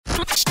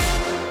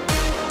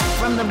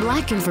on the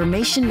Black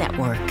Information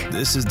Network.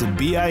 This is the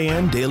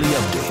BIN Daily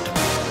Update.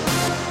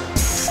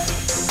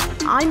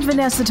 I'm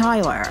Vanessa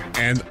Tyler.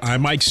 And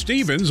I'm Mike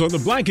Stevens on the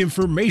Black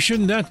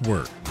Information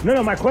Network.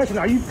 No, my question,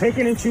 are you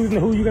picking and choosing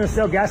who you're going to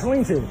sell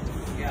gasoline to?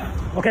 Yeah.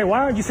 Okay, why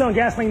aren't you selling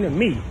gasoline to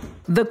me?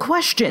 The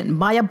question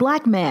by a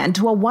black man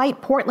to a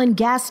white Portland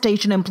gas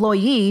station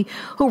employee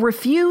who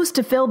refused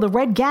to fill the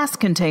red gas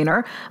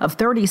container of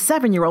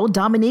 37-year-old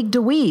Dominique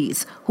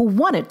DeWeese, who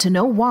wanted to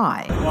know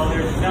why. Well,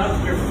 there's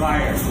dumpster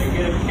fires. They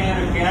get a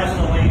can of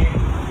gasoline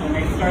and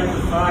they start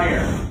the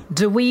fire.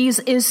 DeWeese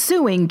is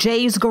suing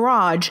Jay's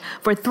Garage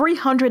for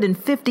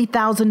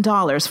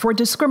 $350,000 for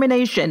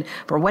discrimination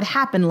for what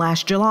happened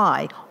last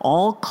July,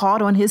 all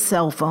caught on his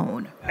cell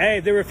phone. Hey,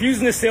 they're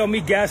refusing to sell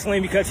me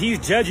gasoline because he's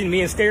judging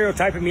me and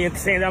stereotyping me and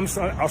saying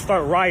I'll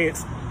start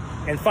riots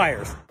and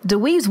fires.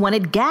 DeWeese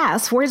wanted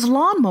gas for his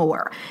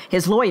lawnmower.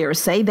 His lawyers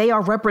say they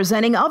are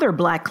representing other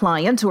black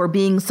clients who are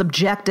being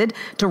subjected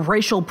to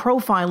racial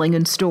profiling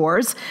in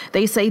stores.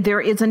 They say there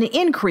is an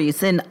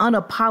increase in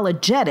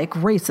unapologetic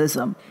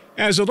racism.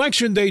 As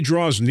Election Day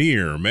draws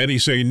near, many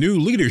say new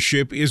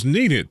leadership is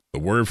needed. The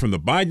word from the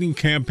Biden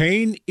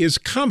campaign is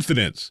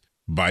confidence.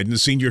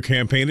 Biden's senior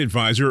campaign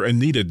advisor,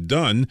 Anita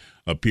Dunn,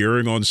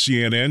 appearing on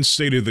CNN's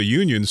State of the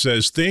Union,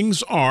 says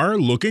things are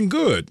looking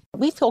good.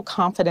 We feel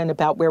confident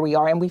about where we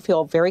are, and we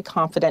feel very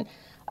confident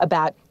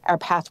about our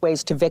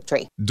pathways to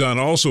victory. Dunn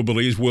also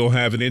believes we'll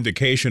have an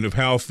indication of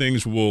how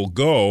things will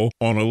go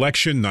on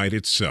election night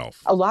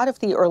itself. A lot of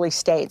the early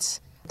states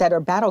that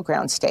are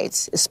battleground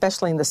states,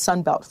 especially in the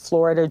Sun Belt,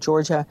 Florida,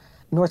 Georgia,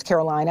 North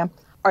Carolina,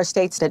 are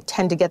states that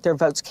tend to get their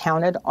votes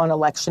counted on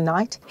election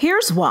night.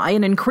 Here's why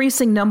an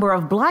increasing number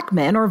of black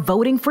men are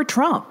voting for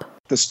Trump.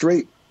 The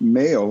straight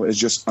male is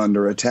just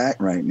under attack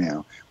right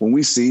now. When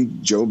we see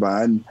Joe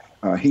Biden,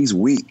 he's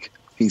weak,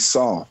 he's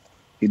soft,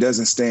 he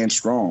doesn't stand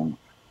strong.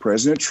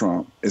 President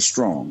Trump is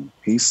strong,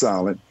 he's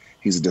solid.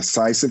 He's a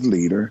decisive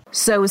leader.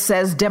 So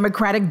says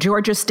Democratic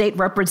Georgia State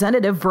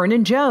Representative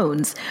Vernon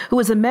Jones, who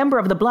is a member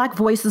of the Black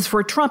Voices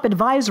for Trump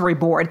Advisory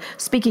Board,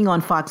 speaking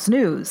on Fox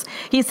News.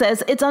 He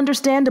says it's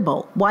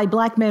understandable why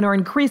black men are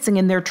increasing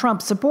in their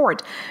Trump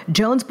support.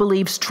 Jones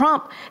believes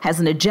Trump has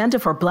an agenda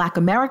for black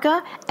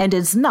America and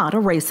is not a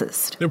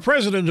racist. The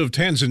president of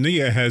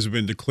Tanzania has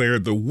been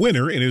declared the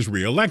winner in his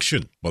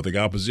re-election, but the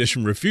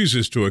opposition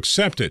refuses to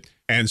accept it.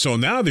 And so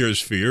now there's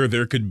fear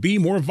there could be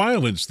more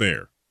violence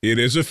there. It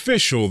is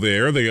official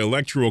there. The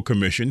Electoral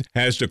Commission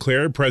has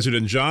declared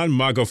President John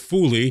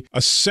Magufuli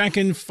a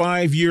second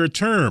 5-year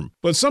term.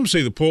 But some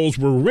say the polls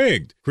were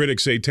rigged.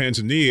 Critics say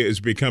Tanzania is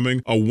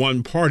becoming a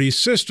one-party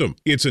system.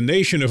 It's a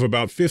nation of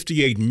about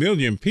 58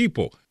 million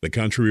people. The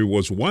country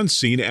was once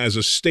seen as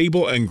a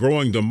stable and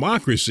growing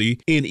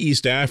democracy in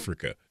East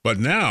Africa. But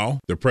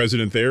now the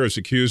president there is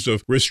accused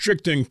of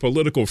restricting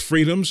political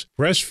freedoms,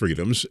 press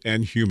freedoms,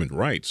 and human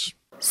rights.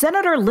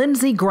 Senator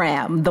Lindsey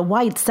Graham, the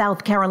white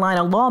South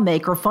Carolina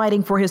lawmaker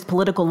fighting for his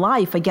political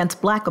life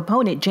against black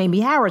opponent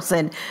Jamie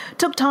Harrison,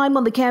 took time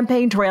on the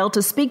campaign trail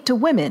to speak to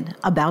women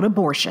about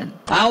abortion.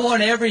 I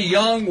want every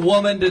young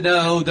woman to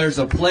know there's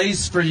a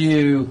place for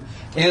you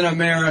in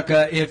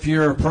America if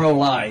you're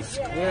pro-life.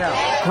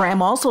 Yeah. Graham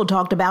also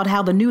talked about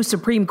how the new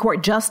Supreme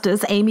Court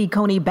Justice Amy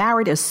Coney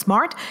Barrett is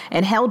smart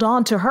and held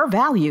on to her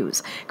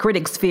values.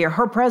 Critics fear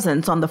her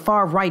presence on the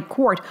far-right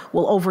court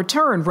will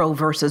overturn Roe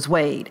v.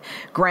 Wade.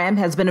 Graham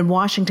has been in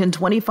Washington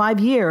 25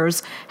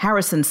 years.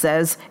 Harrison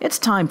says it's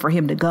time for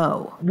him to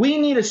go. We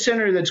need a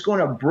senator that's going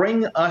to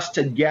bring us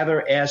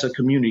together as a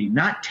community,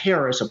 not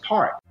tear us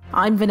apart.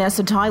 I'm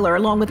Vanessa Tyler,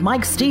 along with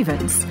Mike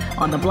Stevens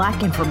on the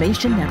Black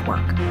Information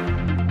Network.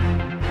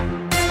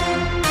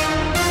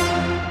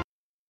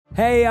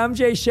 Hey, I'm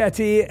Jay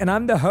Shetty, and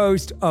I'm the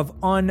host of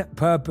On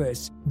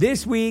Purpose.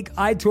 This week,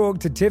 I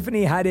talked to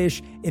Tiffany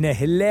Haddish in a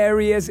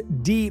hilarious,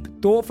 deep,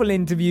 thoughtful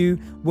interview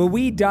where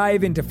we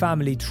dive into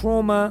family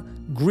trauma,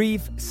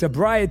 grief,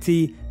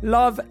 sobriety,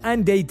 love,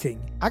 and dating.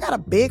 I got a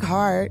big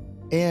heart,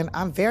 and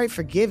I'm very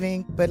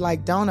forgiving, but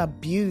don't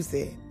abuse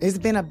it. It's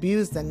been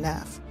abused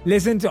enough.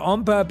 Listen to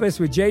On Purpose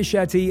with Jay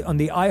Shetty on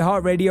the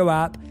iHeartRadio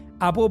app,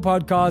 Apple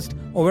Podcast,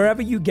 or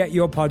wherever you get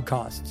your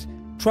podcasts.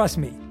 Trust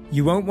me,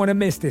 you won't want to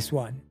miss this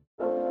one.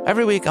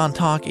 Every week on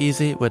Talk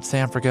Easy with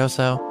Sam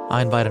Fragoso,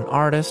 I invite an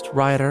artist,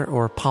 writer,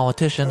 or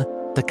politician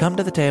to come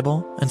to the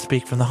table and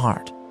speak from the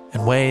heart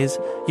in ways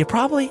you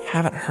probably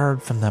haven't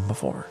heard from them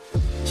before.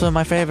 Some of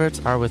my favorites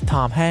are with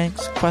Tom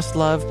Hanks,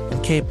 Questlove,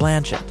 and Cate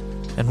Blanchett.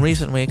 In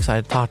recent weeks, I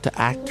talked to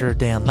actor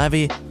Dan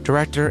Levy,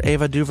 director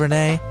Ava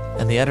DuVernay,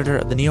 and the editor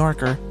of The New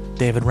Yorker,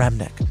 David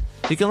Remnick.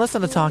 You can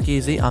listen to Talk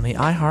Easy on the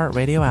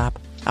iHeartRadio app,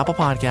 Apple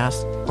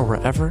Podcasts, or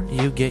wherever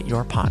you get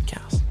your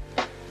podcasts.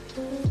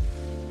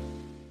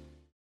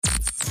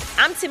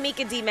 I'm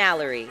Tamika D.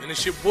 Mallory. And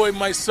it's your boy,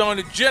 my son,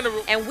 the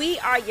General. And we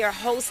are your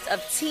hosts of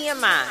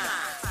TMI.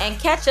 And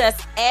catch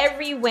us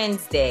every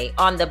Wednesday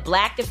on the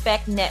Black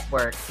Effect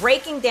Network,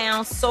 breaking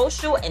down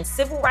social and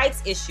civil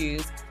rights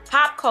issues,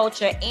 pop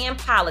culture, and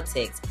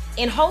politics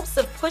in hopes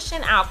of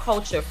pushing our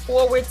culture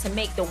forward to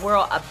make the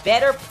world a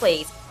better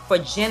place for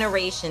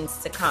generations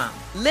to come.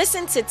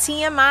 Listen to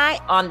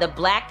TMI on the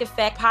Black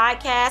Effect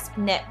Podcast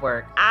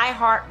Network,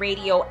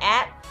 iHeartRadio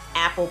app,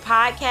 Apple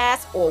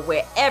Podcasts, or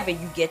wherever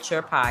you get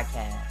your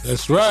podcasts.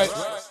 That's right.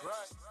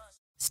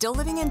 Still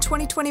living in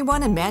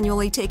 2021 and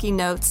manually taking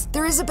notes?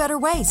 There is a better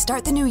way.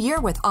 Start the new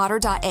year with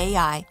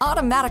Otter.ai.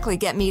 Automatically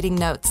get meeting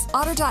notes.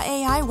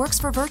 Otter.ai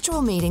works for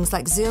virtual meetings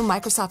like Zoom,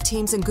 Microsoft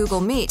Teams, and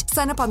Google Meet.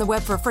 Sign up on the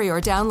web for free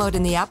or download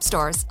in the app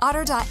stores.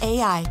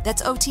 Otter.ai.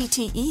 That's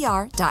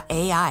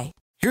OTTER.ai.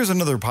 Here's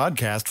another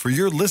podcast for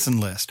your listen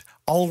list.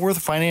 Allworth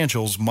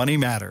Financial's Money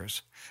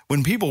Matters.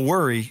 When people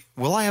worry,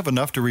 will I have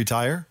enough to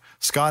retire?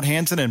 Scott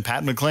Hansen and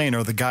Pat McClain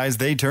are the guys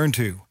they turn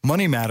to.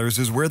 Money Matters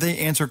is where they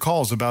answer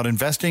calls about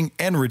investing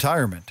and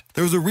retirement.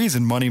 There's a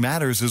reason Money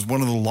Matters is one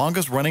of the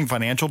longest-running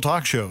financial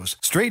talk shows.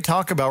 Straight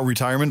talk about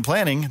retirement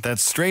planning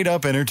that's straight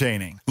up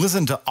entertaining.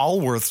 Listen to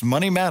Allworth's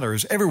Money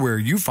Matters everywhere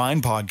you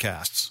find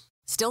podcasts.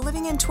 Still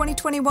living in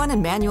 2021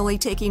 and manually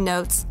taking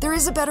notes? There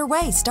is a better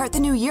way. Start the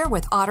new year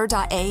with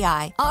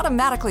Otter.ai.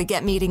 Automatically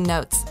get meeting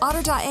notes.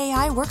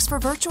 Otter.ai works for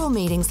virtual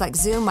meetings like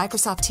Zoom,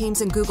 Microsoft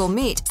Teams, and Google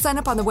Meet. Sign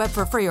up on the web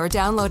for free or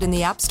download in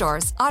the app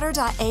stores.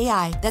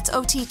 Otter.ai. That's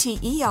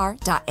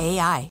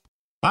OTTER.ai.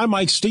 I'm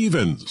Mike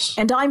Stevens.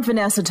 And I'm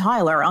Vanessa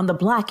Tyler on the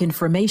Black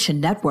Information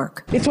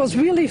Network. It was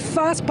really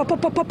fast, pop,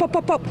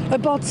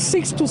 about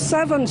 6 to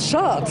 7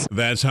 shots.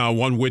 That's how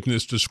one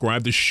witness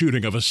described the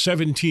shooting of a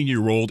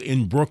 17-year-old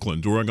in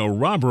Brooklyn during a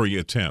robbery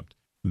attempt.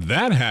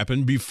 That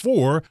happened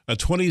before a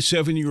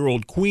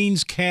 27-year-old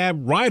Queens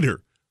cab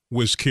rider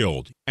was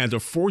killed, and a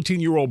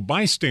 14-year-old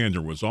bystander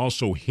was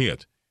also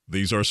hit.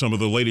 These are some of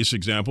the latest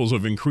examples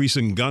of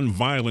increasing gun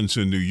violence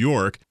in New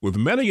York, with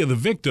many of the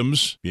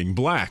victims being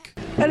black.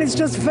 And it's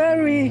just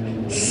very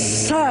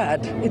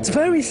sad. It's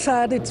very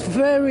sad. It's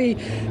very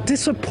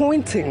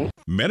disappointing.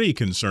 Many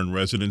concerned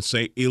residents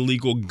say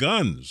illegal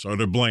guns are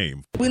to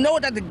blame. We know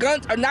that the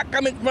guns are not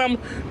coming from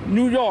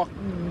New York.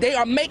 They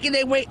are making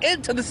their way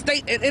into the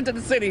state and into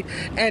the city,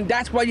 and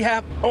that's why you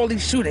have all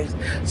these shootings.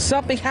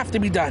 Something has to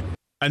be done.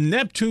 A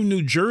Neptune,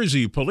 New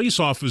Jersey police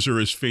officer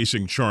is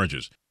facing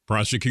charges.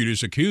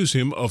 Prosecutors accuse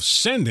him of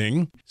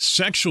sending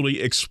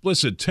sexually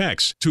explicit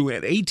texts to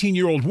an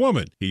 18-year-old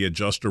woman he had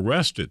just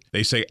arrested.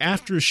 They say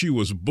after she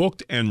was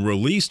booked and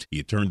released,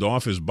 he turned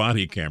off his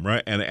body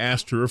camera and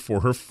asked her for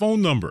her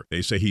phone number.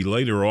 They say he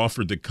later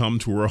offered to come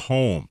to her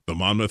home. The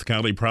Monmouth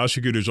County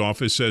Prosecutor's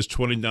Office says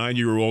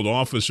 29-year-old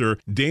officer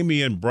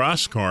Damian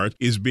Broscart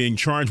is being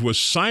charged with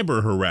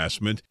cyber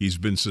harassment. He's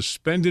been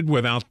suspended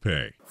without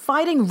pay.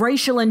 Fighting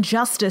racial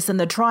injustice in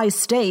the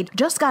tri-state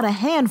just got a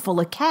handful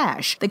of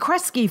cash. The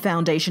Kresge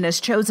Foundation has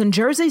chosen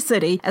Jersey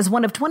City as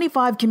one of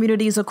 25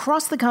 communities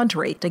across the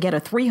country to get a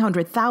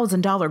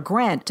 $300,000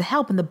 grant to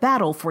help in the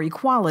battle for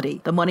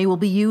equality. The money will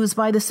be used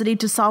by the city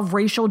to solve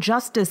racial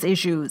justice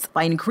issues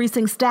by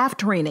increasing staff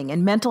training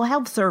in mental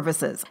health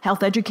services,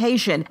 health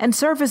education, and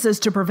services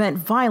to prevent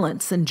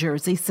violence in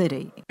Jersey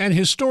City. And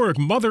historic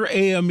Mother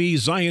AME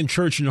Zion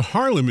Church in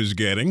Harlem is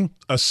getting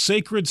a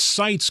Sacred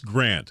Sites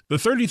grant. The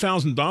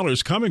 $30,000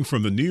 coming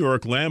from the New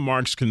York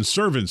Landmarks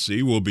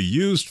Conservancy will be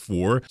used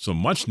for some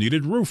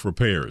much-needed roof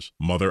repairs.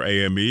 Mother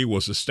AME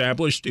was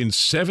established in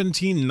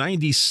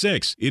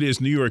 1796. It is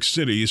New York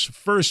City's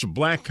first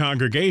black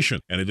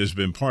congregation, and it has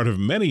been part of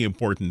many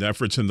important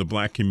efforts in the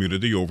black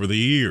community over the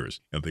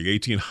years. In the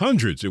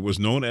 1800s, it was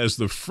known as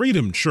the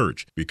Freedom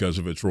Church because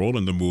of its role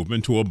in the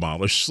movement to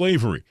abolish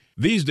slavery.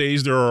 These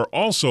days, there are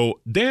also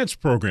dance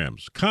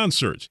programs,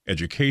 concerts,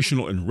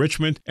 educational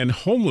enrichment, and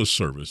homeless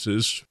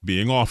services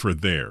being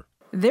offered there.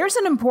 There's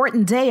an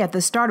important day at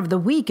the start of the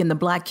week in the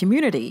Black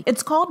community.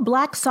 It's called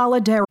Black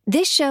Solidarity.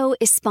 This show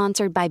is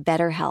sponsored by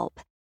BetterHelp.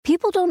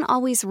 People don't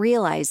always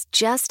realize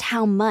just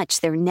how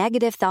much their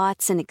negative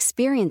thoughts and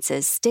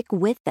experiences stick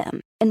with them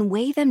and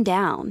weigh them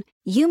down.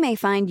 You may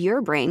find your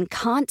brain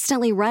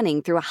constantly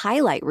running through a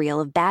highlight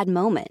reel of bad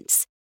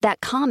moments. That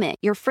comment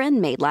your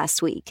friend made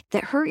last week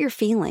that hurt your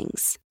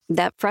feelings.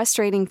 That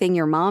frustrating thing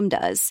your mom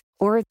does.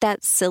 Or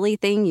that silly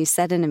thing you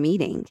said in a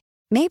meeting.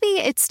 Maybe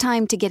it's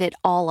time to get it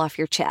all off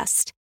your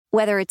chest.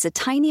 Whether it's a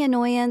tiny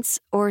annoyance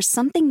or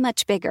something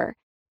much bigger,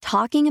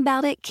 talking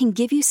about it can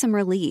give you some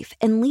relief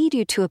and lead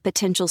you to a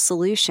potential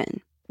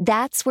solution.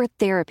 That's where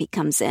therapy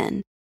comes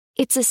in.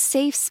 It's a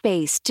safe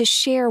space to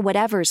share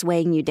whatever's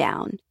weighing you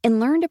down and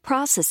learn to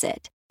process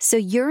it so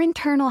your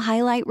internal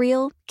highlight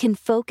reel can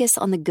focus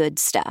on the good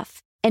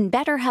stuff. And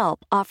BetterHelp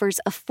offers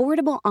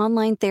affordable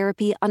online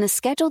therapy on a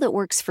schedule that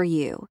works for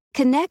you.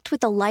 Connect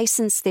with a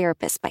licensed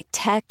therapist by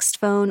text,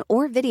 phone,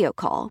 or video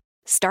call.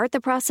 Start the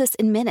process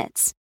in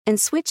minutes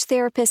and switch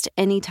therapist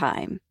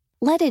anytime.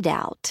 Let it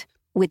out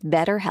with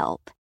BetterHelp.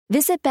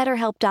 Visit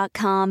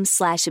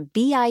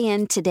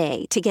BetterHelp.com/BIN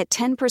today to get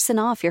 10%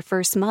 off your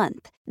first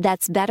month.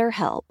 That's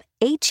BetterHelp,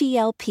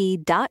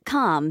 HELP.com/BIN.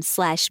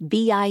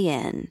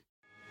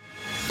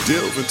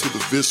 Delve into the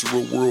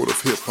visceral world of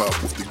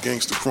hip-hop with the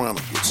Gangster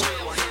Chronicles,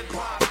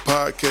 a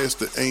podcast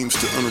that aims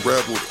to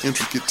unravel the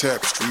intricate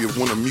tapestry of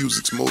one of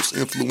music's most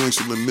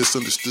influential and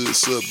misunderstood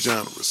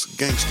subgenres,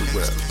 gangster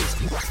rap.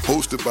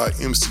 Hosted by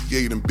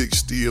MC8 and Big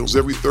Steels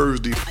every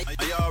Thursday.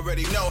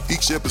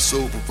 Each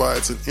episode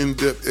provides an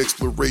in-depth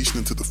exploration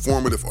into the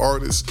formative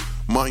artists,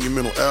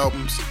 monumental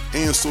albums,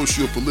 and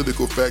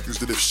socio-political factors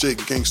that have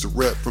shaped gangster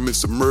rap from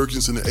its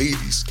emergence in the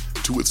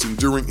 80s to its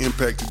enduring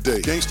impact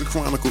today. Gangster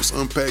Chronicles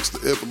unpacks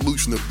the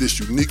evolution of this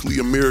uniquely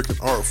American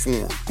art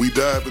form. We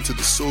dive into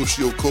the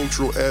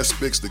socio-cultural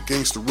aspects that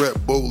gangster rap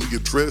boldly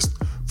addressed,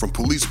 from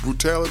police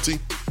brutality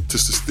to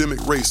systemic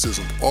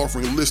racism,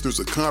 offering listeners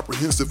a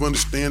comprehensive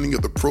understanding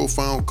of the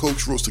profound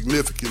cultural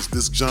significance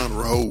this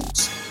genre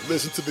holds.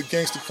 Listen to the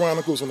Gangster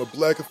Chronicles on the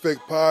Black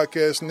Effect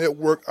Podcast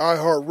Network,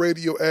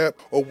 iHeartRadio app,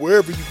 or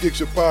wherever you get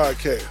your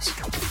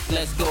podcasts.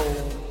 Let's go.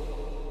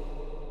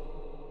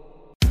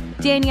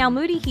 Danielle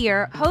Moody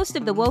here, host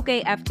of the Woke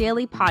AF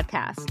Daily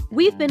podcast.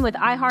 We've been with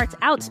iHeart's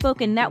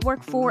Outspoken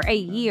Network for a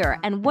year,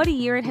 and what a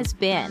year it has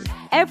been.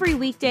 Every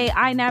weekday,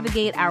 I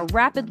navigate our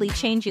rapidly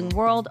changing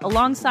world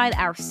alongside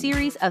our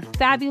series of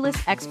fabulous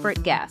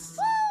expert guests.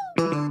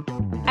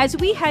 As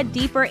we head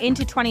deeper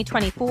into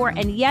 2024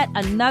 and yet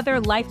another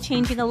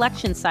life-changing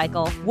election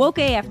cycle, Woke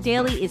AF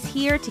Daily is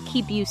here to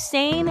keep you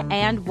sane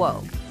and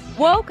woke.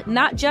 Woke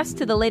not just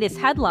to the latest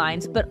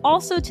headlines, but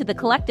also to the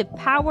collective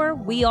power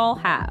we all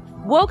have.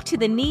 Woke to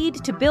the need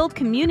to build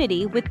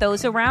community with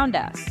those around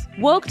us.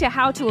 Woke to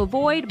how to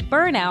avoid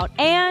burnout,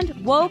 and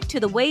woke to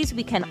the ways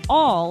we can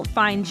all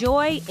find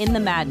joy in the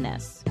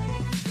madness.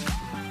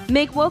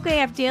 Make Woke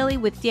AF Daily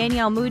with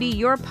Danielle Moody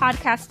your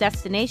podcast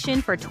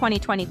destination for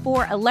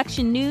 2024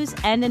 election news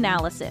and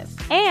analysis.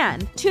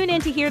 And tune in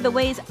to hear the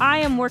ways I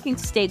am working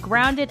to stay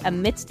grounded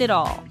amidst it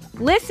all.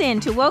 Listen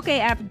to Woke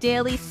AF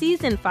Daily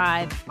Season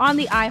 5 on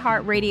the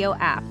iHeartRadio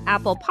app,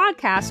 Apple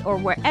Podcasts, or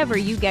wherever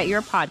you get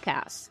your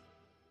podcasts.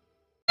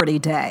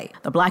 Day.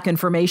 The Black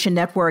Information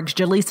Network's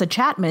Jaleesa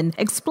Chapman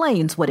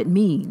explains what it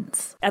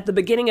means. At the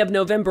beginning of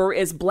November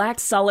is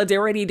Black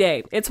Solidarity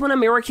Day. It's when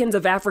Americans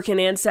of African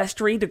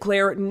ancestry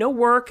declare no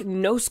work,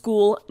 no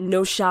school,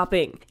 no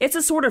shopping. It's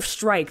a sort of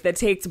strike that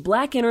takes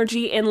Black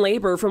energy and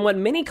labor from what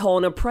many call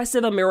an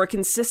oppressive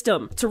American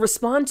system to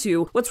respond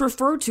to what's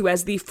referred to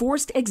as the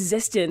forced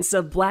existence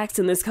of Blacks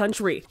in this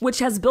country, which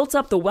has built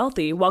up the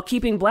wealthy while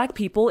keeping Black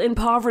people in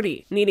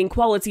poverty, needing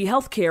quality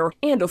health care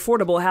and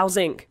affordable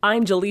housing.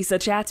 I'm Jaleesa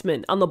Chapman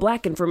on the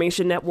Black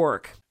Information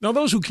Network. Now,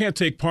 those who can't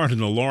take part in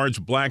the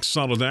large Black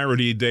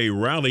Solidarity Day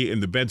rally in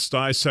the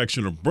Bed-Stuy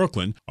section of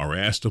Brooklyn are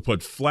asked to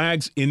put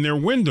flags in their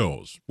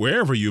windows,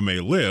 wherever you may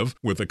live,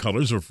 with the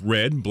colors of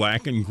red,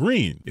 black, and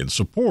green in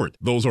support.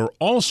 Those are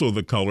also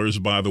the colors,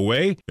 by the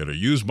way, that are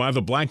used by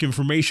the Black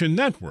Information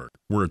Network,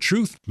 where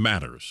truth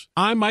matters.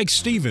 I'm Mike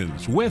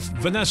Stevens with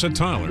Vanessa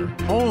Tyler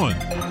on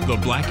the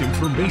Black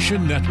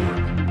Information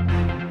Network.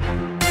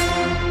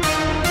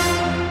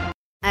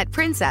 At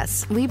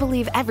Princess, we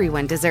believe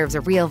everyone deserves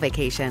a real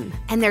vacation.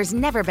 And there's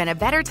never been a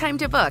better time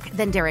to book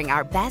than during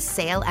our best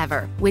sale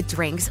ever. With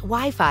drinks,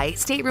 Wi-Fi,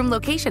 stateroom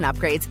location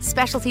upgrades,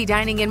 specialty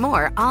dining, and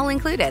more, all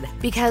included.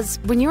 Because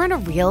when you're on a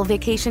real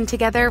vacation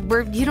together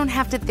where you don't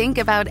have to think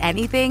about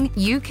anything,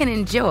 you can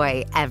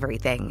enjoy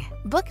everything.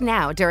 Book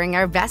now during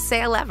our best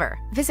sale ever.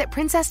 Visit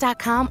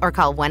princess.com or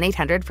call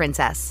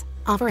 1-800-PRINCESS.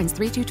 Offer ends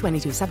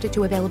 3/2/22, subject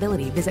to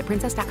availability. Visit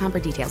princess.com for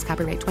details.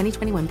 Copyright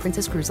 2021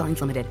 Princess Cruise Lines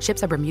Limited.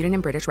 Ships are Bermudan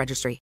and British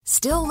Registry.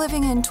 Still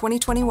living in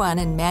 2021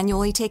 and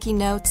manually taking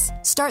notes?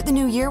 Start the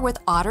new year with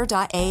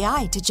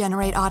Otter.ai to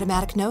generate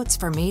automatic notes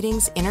for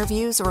meetings,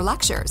 interviews, or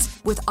lectures.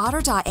 With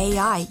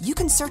Otter.ai, you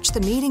can search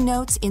the meeting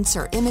notes,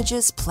 insert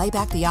images, play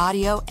back the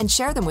audio, and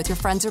share them with your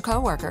friends or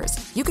coworkers.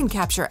 You can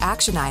capture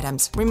action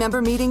items,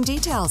 remember meeting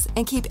details,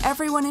 and keep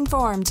everyone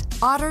informed.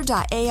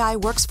 Otter.ai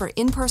works for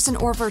in-person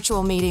or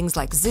virtual meetings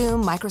like Zoom,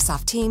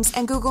 Microsoft Teams,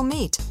 and Google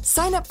Meet.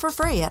 Sign up for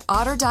free at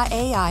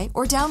Otter.ai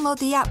or download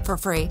the app for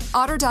free.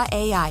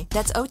 Otter.ai.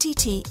 That's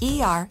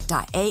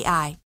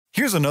OTTER.ai.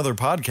 Here's another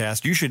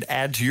podcast you should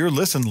add to your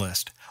listen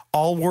list.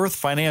 Allworth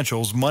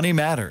Financial's Money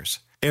Matters.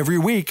 Every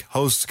week,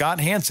 hosts Scott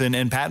Hansen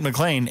and Pat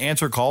McClain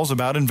answer calls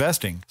about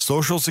investing,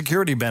 Social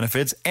Security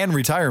benefits, and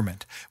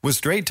retirement with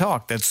straight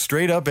talk that's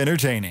straight up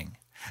entertaining.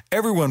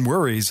 Everyone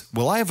worries,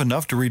 will I have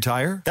enough to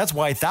retire? That's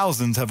why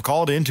thousands have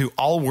called into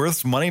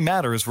Allworth's Money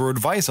Matters for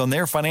advice on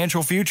their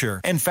financial future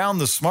and found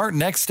the smart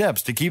next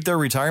steps to keep their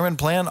retirement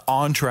plan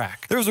on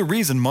track. There's a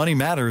reason Money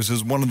Matters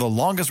is one of the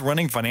longest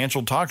running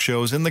financial talk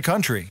shows in the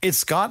country. It's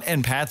Scott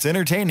and Pat's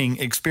entertaining,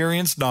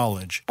 experienced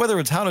knowledge. Whether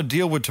it's how to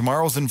deal with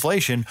tomorrow's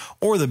inflation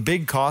or the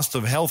big costs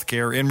of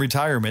healthcare in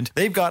retirement,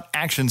 they've got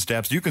action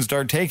steps you can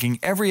start taking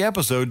every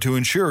episode to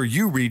ensure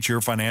you reach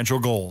your financial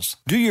goals.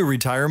 Do your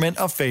retirement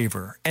a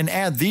favor and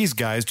add these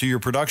guys to your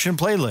production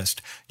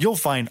playlist. You'll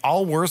find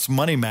Allworth's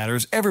Money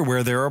Matters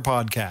everywhere there are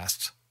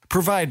podcasts.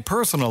 Provide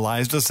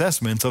personalized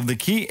assessments of the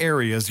key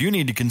areas you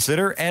need to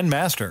consider and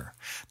master.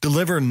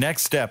 Deliver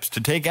next steps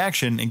to take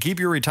action and keep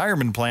your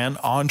retirement plan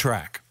on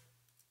track.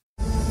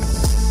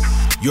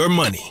 Your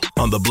money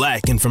on the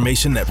Black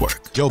Information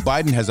Network. Joe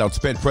Biden has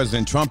outspent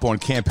President Trump on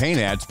campaign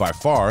ads by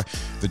far.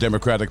 The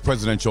Democratic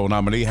presidential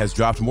nominee has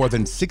dropped more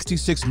than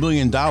 $66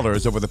 million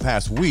over the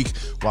past week,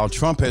 while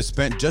Trump has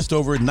spent just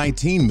over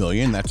 $19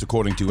 million. That's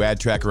according to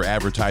Ad Tracker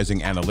Advertising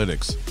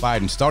Analytics.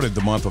 Biden started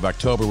the month of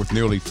October with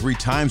nearly 3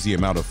 times the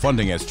amount of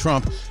funding as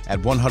Trump,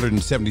 at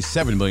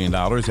 $177 million,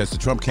 as the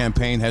Trump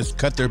campaign has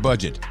cut their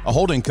budget. A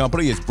holding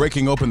company is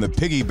breaking open the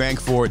piggy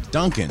bank for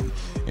Dunkin'.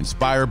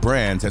 Inspire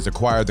Brands has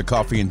acquired the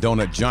coffee and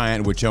donut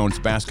giant, which owns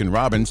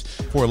Baskin-Robbins,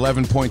 for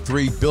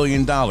 $11.3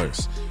 billion.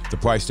 The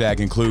price tag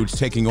includes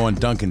taking on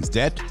Dunkin's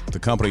debt. The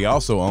company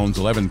also owns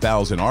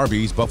 11,000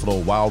 Arby's, Buffalo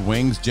Wild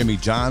Wings, Jimmy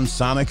John's,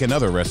 Sonic, and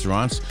other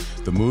restaurants.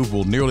 The move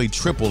will nearly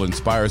triple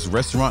Inspire's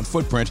restaurant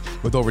footprint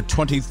with over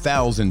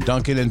 20,000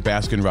 Dunkin' and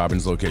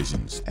Baskin-Robbins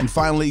locations. And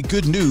finally,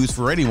 good news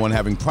for anyone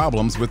having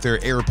problems with their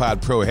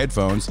AirPod Pro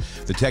headphones.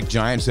 The tech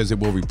giant says it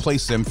will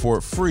replace them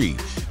for free.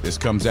 This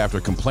comes after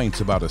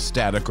complaints about a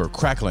static or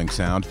crackling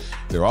sound.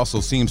 There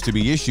also seems to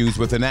be issues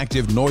with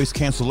inactive noise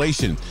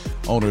cancellation.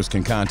 Owners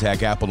can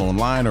contact Apple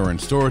online or in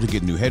store to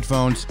get new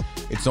headphones.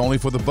 It's only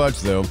for the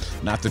buds, though,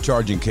 not the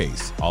charging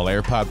case. All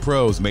AirPod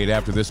Pros made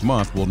after this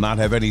month will not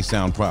have any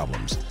sound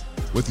problems.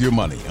 With your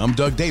money, I'm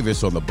Doug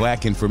Davis on the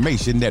Black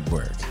Information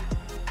Network.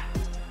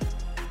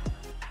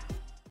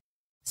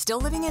 Still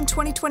living in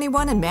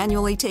 2021 and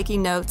manually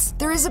taking notes?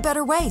 There is a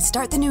better way.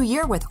 Start the new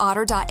year with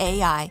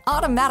Otter.ai.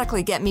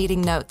 Automatically get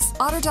meeting notes.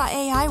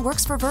 Otter.ai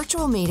works for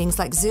virtual meetings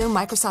like Zoom,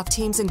 Microsoft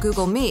Teams, and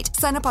Google Meet.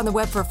 Sign up on the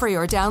web for free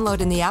or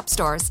download in the app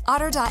stores.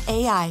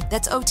 Otter.ai.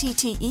 That's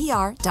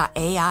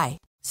OTTER.ai.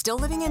 Still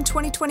living in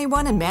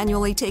 2021 and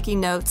manually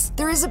taking notes?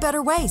 There is a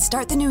better way.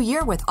 Start the new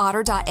year with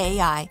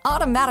Otter.ai.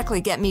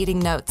 Automatically get meeting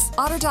notes.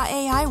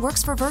 Otter.ai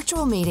works for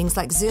virtual meetings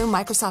like Zoom,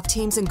 Microsoft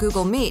Teams, and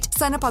Google Meet.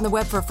 Sign up on the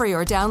web for free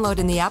or download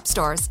in the app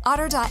stores.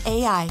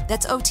 Otter.ai.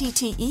 That's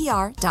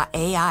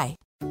OTTER.ai.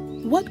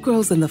 What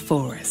grows in the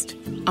forest?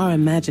 Our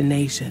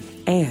imagination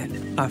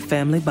and our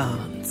family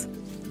bonds.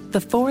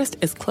 The forest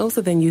is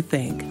closer than you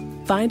think.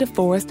 Find a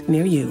forest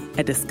near you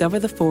at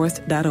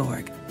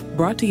discovertheforest.org.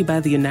 Brought to you by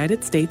the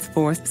United States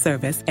Forest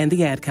Service and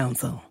the Ad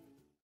Council.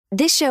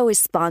 This show is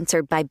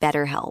sponsored by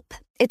BetterHelp.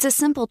 It's a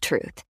simple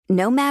truth.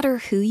 No matter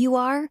who you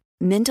are,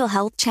 mental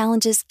health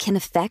challenges can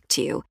affect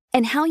you,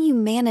 and how you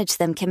manage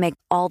them can make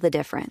all the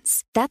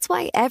difference. That's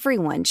why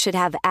everyone should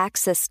have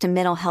access to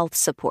mental health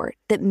support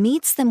that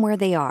meets them where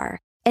they are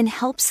and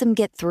helps them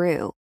get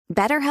through.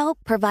 BetterHelp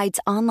provides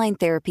online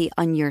therapy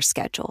on your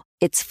schedule.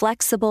 It's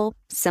flexible,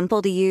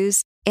 simple to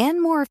use, and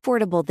more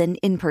affordable than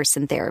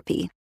in-person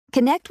therapy.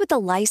 Connect with a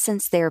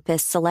licensed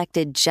therapist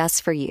selected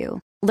just for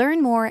you.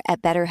 Learn more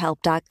at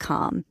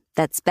BetterHelp.com.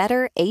 That's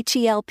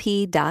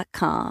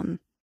BetterHelp.com.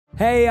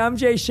 Hey, I'm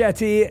Jay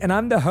Shetty, and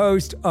I'm the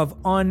host of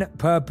On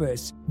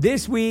Purpose.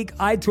 This week,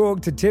 I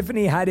talked to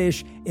Tiffany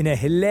Haddish in a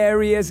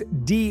hilarious,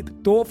 deep,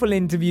 thoughtful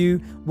interview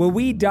where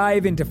we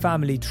dive into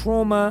family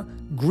trauma,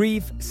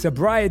 grief,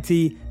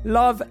 sobriety,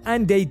 love,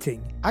 and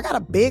dating. I got a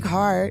big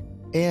heart.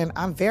 And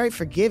I'm very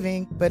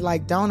forgiving, but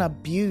don't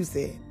abuse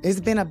it. It's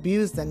been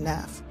abused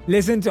enough.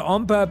 Listen to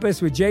On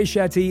Purpose with Jay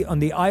Shetty on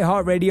the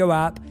iHeartRadio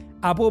app,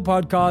 Apple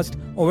Podcast,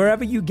 or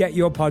wherever you get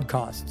your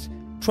podcasts.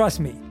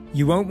 Trust me,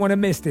 you won't want to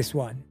miss this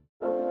one.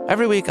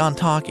 Every week on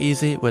Talk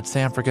Easy with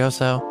Sam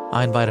Fragoso,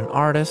 I invite an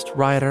artist,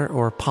 writer,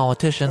 or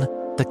politician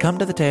to come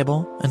to the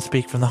table and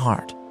speak from the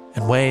heart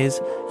in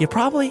ways you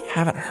probably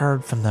haven't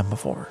heard from them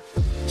before.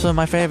 Some of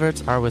my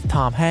favorites are with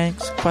Tom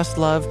Hanks,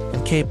 Questlove,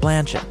 and Cate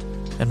Blanchett.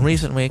 In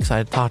recent weeks,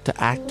 I talked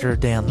to actor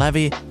Dan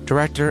Levy,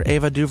 director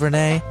Ava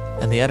DuVernay,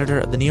 and the editor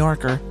of The New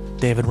Yorker,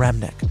 David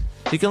Remnick.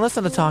 You can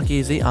listen to Talk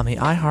Easy on the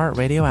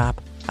iHeartRadio app,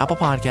 Apple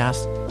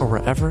Podcasts, or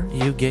wherever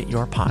you get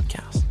your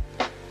podcasts.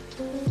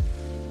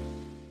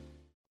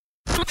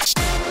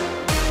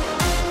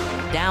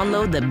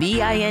 Download the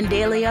BIN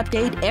Daily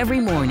Update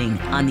every morning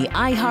on the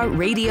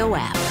iHeartRadio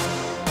app.